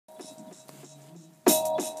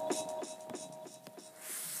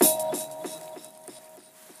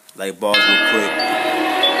like bars real quick.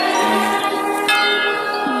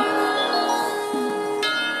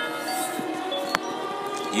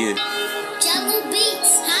 Yeah.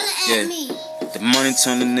 Yeah. The money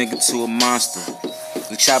turned a nigga to a monster.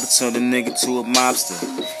 The chopper turned a nigga to a mobster.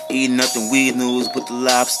 Eat nothing we knew but the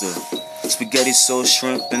lobster. Spaghetti, soul,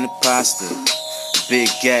 shrimp, and the pasta. Big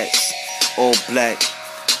gats, all black.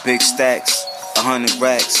 Big stacks, 100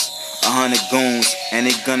 racks, 100 goons, and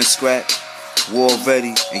they gonna scrap. War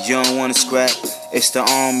ready, and you don't wanna scrap. It's the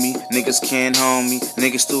army, niggas can't harm me.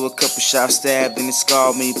 Niggas threw a couple shots, stabbed, and it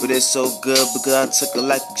scarred me. But it's so good because I took it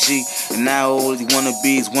like a G. And now all the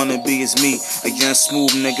wannabe is me. A young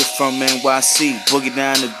smooth nigga from NYC. Boogie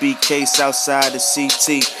down the BK, Southside the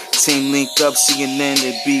CT. Team link up, CNN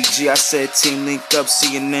the BG. I said team link up,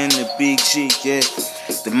 CNN the BG, yeah.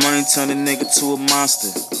 The money turned a nigga to a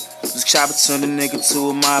monster. This chopper turned a nigga to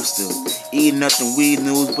a mobster. Eat nothing we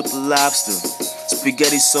knew but the lobster.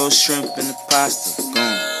 Spaghetti, sauce, shrimp, and the pasta.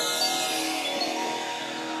 Gone.